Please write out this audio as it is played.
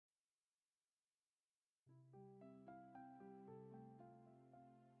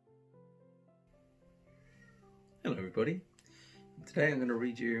Hello everybody. Today I'm going to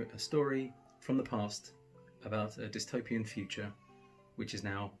read you a story from the past about a dystopian future which is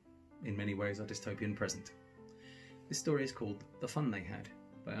now in many ways our dystopian present. This story is called The Fun They Had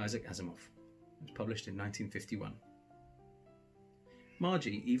by Isaac Asimov. It was published in 1951.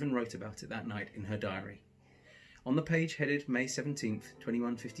 Margie even wrote about it that night in her diary. On the page headed May 17th,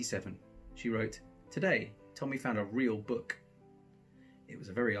 2157, she wrote, "Today, Tommy found a real book." It was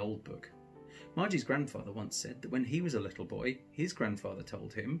a very old book. Margie's grandfather once said that when he was a little boy, his grandfather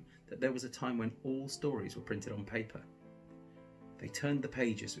told him that there was a time when all stories were printed on paper. They turned the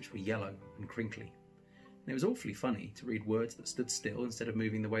pages, which were yellow and crinkly. And it was awfully funny to read words that stood still instead of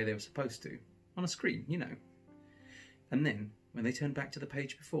moving the way they were supposed to, on a screen, you know. And then, when they turned back to the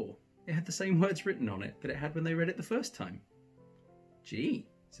page before, it had the same words written on it that it had when they read it the first time. "Gee,"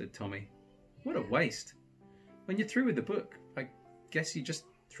 said Tommy, "what a waste. When you're through with the book, I guess you just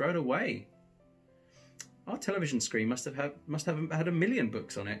throw it away. Our television screen must have had 1 million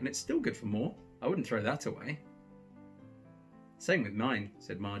books on it, and it's still good for more. I wouldn't throw that away." "Same with mine,"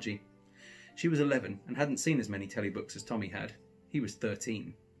 said Margie. She was 11 and hadn't seen as many telly books as Tommy had. He was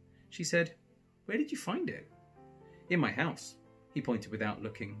 13. She said, "Where did you find it?" "In my house," he pointed without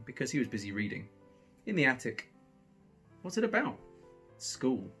looking, because he was busy reading. "In the attic." "What's it about?"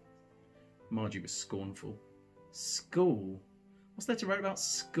 "School." Margie was scornful. "School? What's there to write about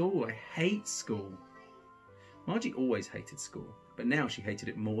school? I hate school." Margie always hated school, but now she hated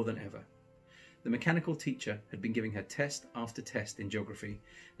it more than ever. The mechanical teacher had been giving her test after test in geography,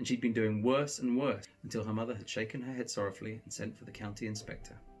 and she'd been doing worse and worse until her mother had shaken her head sorrowfully and sent for the county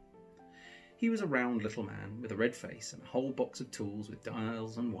inspector. He was a round little man with a red face and a whole box of tools with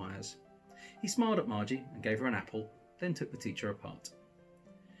dials and wires. He smiled at Margie and gave her an apple, then took the teacher apart.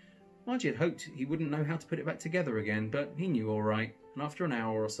 Margie had hoped he wouldn't know how to put it back together again, but he knew all right, and after an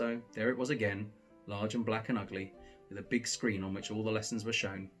hour or so, there it was again, large and black and ugly, with a big screen on which all the lessons were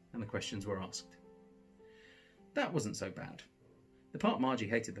shown and the questions were asked. That wasn't so bad. The part Margie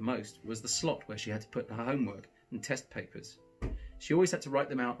hated the most was the slot where she had to put her homework and test papers. She always had to write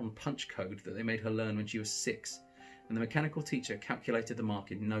them out on punch code that they made her learn when she was 6, and the mechanical teacher calculated the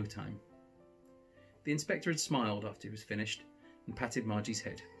mark in no time. The inspector had smiled after he was finished and patted Margie's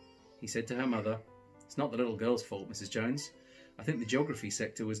head. He said to her mother, "It's not the little girl's fault, Mrs. Jones. I think the geography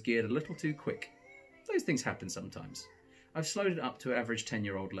sector was geared a little too quick. Those things happen sometimes. I've slowed it up to average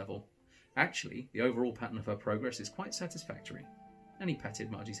 10-year-old level. Actually, the overall pattern of her progress is quite satisfactory." And he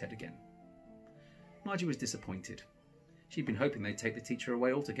patted Margie's head again. Margie was disappointed. She'd been hoping they'd take the teacher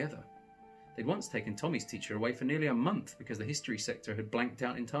away altogether. They'd once taken Tommy's teacher away for nearly a month because the history sector had blanked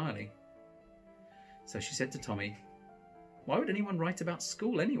out entirely. So she said to Tommy, "Why would anyone write about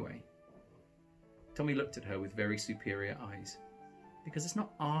school anyway?" Tommy looked at her with very superior eyes. "Because it's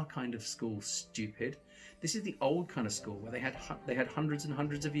not our kind of school, stupid. This is the old kind of school where they had hundreds and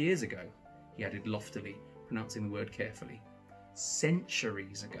hundreds of years ago," he added loftily, pronouncing the word carefully.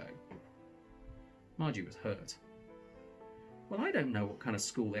 "Centuries ago." Margie was hurt. "Well, I don't know what kind of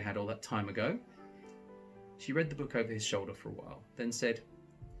school they had all that time ago." She read the book over his shoulder for a while, then said,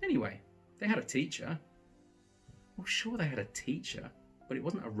 "Anyway, they had a teacher." "Well, sure they had a teacher, but it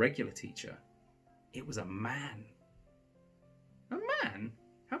wasn't a regular teacher. It was a man." "A man?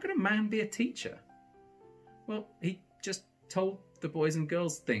 How could a man be a teacher?" "Well, he just told the boys and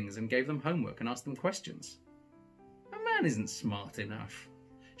girls things and gave them homework and asked them questions." "A man isn't smart enough."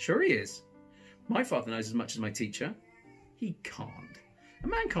 "Sure he is. My father knows as much as my teacher." "He can't. A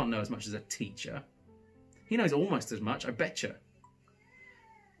man can't know as much as a teacher." "He knows almost as much, I betcha."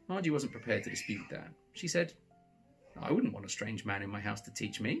 Margie wasn't prepared to dispute that. She said, "I wouldn't want a strange man in my house to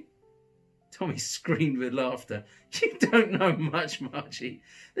teach me." Tommy screamed with laughter. "You don't know much, Margie.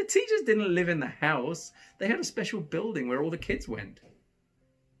 The teachers didn't live in the house. They had a special building where all the kids went.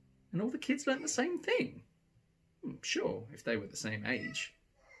 And all the kids learnt the same thing." "Sure, if they were the same age.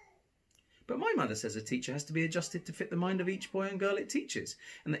 But my mother says a teacher has to be adjusted to fit the mind of each boy and girl it teaches,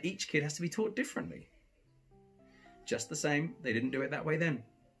 and that each kid has to be taught differently." "Just the same, they didn't do it that way then.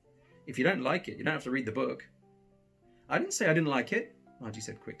 If you don't like it, you don't have to read the book." "I didn't say I didn't like it," Margie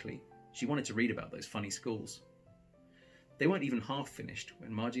said quickly. She wanted to read about those funny schools. They weren't even half finished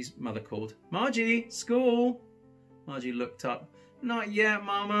when Margie's mother called, "Margie, school!" Margie looked up. "Not yet,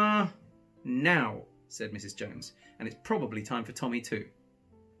 Mama." "Now," said Mrs. Jones, "and it's probably time for Tommy too."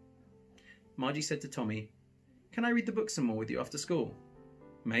 Margie said to Tommy, "Can I read the book some more with you after school?"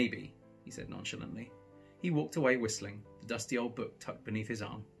 "Maybe," he said nonchalantly. He walked away whistling, the dusty old book tucked beneath his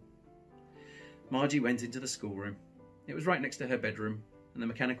arm. Margie went into the schoolroom. It was right next to her bedroom, and the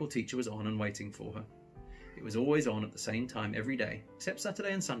mechanical teacher was on and waiting for her. It was always on at the same time every day, except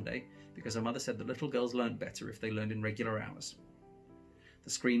Saturday and Sunday, because her mother said that little girls learnt better if they learned in regular hours.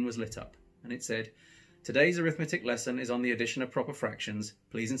 The screen was lit up, and it said, "Today's arithmetic lesson is on the addition of proper fractions.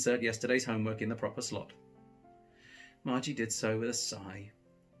 Please insert yesterday's homework in the proper slot." Margie did so with a sigh.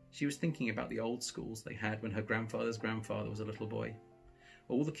 She was thinking about the old schools they had when her grandfather's grandfather was a little boy.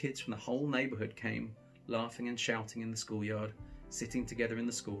 All the kids from the whole neighbourhood came, laughing and shouting in the schoolyard, sitting together in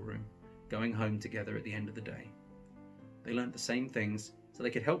the schoolroom, going home together at the end of the day. They learnt the same things so they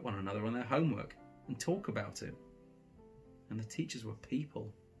could help one another on their homework and talk about it. And the teachers were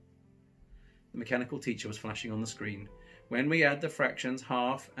people. The mechanical teacher was flashing on the screen. "When we add the fractions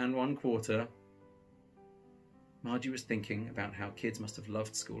half and 1/4. Margie was thinking about how kids must have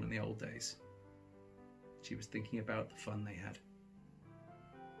loved school in the old days. She was thinking about the fun they had.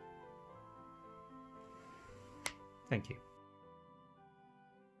 Thank you.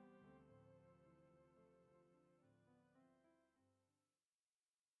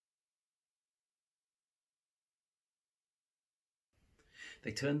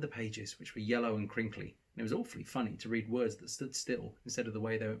 They turned the pages, which were yellow and crinkly, and it was awfully funny to read words that stood still instead of the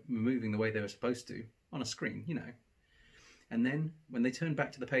way they were moving the way they were supposed to, on a screen, you know. And then, when they turned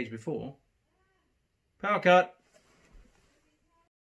back to the page before, "Power cut!"